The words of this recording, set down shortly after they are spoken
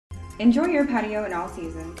Enjoy your patio in all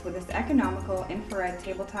seasons with this economical infrared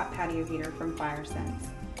tabletop patio heater from FireSense.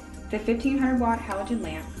 The 1500-watt halogen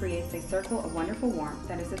lamp creates a circle of wonderful warmth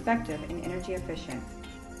that is effective and energy efficient.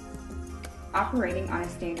 Operating on a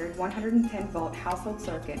standard 110-volt household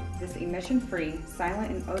circuit, this emission-free,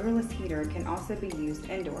 silent, and odorless heater can also be used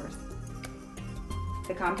indoors.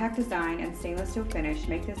 The compact design and stainless steel finish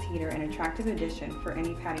make this heater an attractive addition for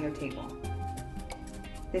any patio table.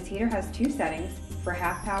 This heater has two settings for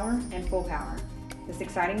half power and full power. This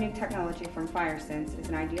exciting new technology from FireSense is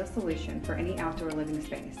an ideal solution for any outdoor living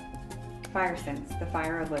space. FireSense, the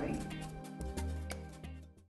fire of living.